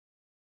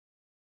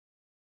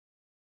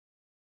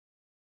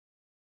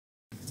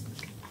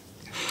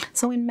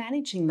So in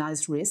managing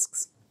those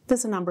risks,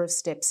 there's a number of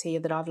steps here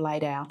that I've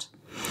laid out.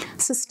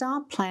 So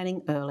start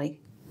planning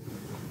early.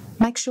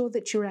 Make sure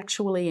that you're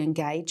actually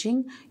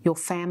engaging your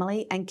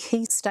family and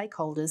key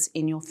stakeholders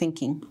in your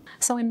thinking.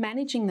 So in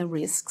managing the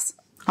risks,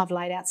 I've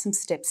laid out some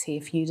steps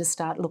here for you to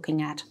start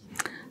looking at.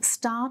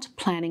 Start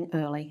planning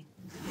early.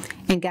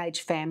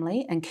 Engage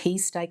family and key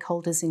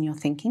stakeholders in your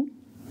thinking.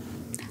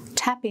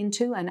 Tap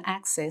into and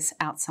access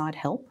outside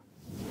help.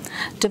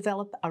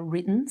 Develop a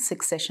written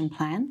succession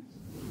plan.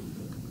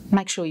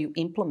 Make sure you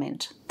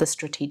implement the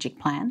strategic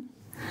plan.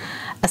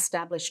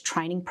 Establish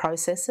training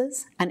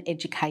processes and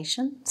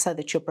education so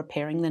that you're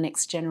preparing the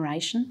next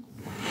generation.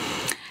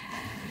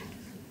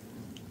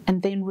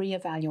 And then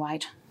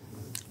reevaluate,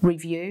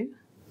 review,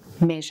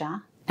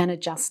 measure, and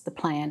adjust the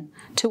plan.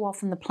 Too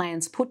often the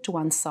plan's put to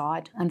one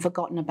side and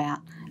forgotten about,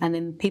 and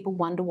then people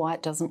wonder why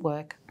it doesn't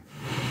work.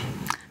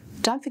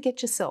 Don't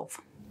forget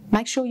yourself.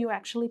 Make sure you're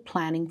actually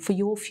planning for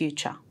your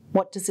future.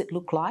 What does it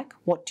look like?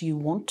 What do you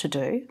want to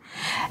do?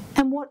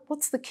 And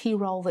what's the key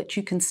role that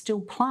you can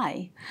still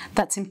play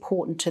that's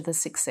important to the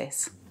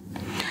success?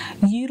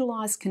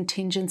 Utilise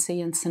contingency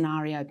and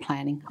scenario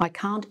planning. I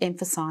can't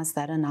emphasise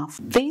that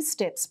enough. These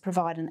steps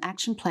provide an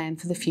action plan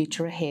for the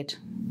future ahead.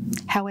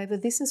 However,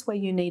 this is where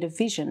you need a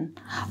vision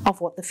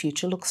of what the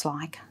future looks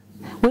like.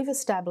 We've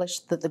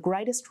established that the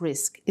greatest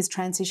risk is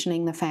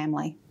transitioning the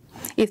family.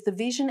 If the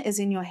vision is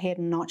in your head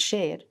and not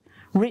shared,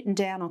 written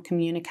down or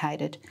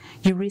communicated,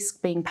 you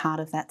risk being part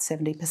of that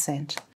 70%.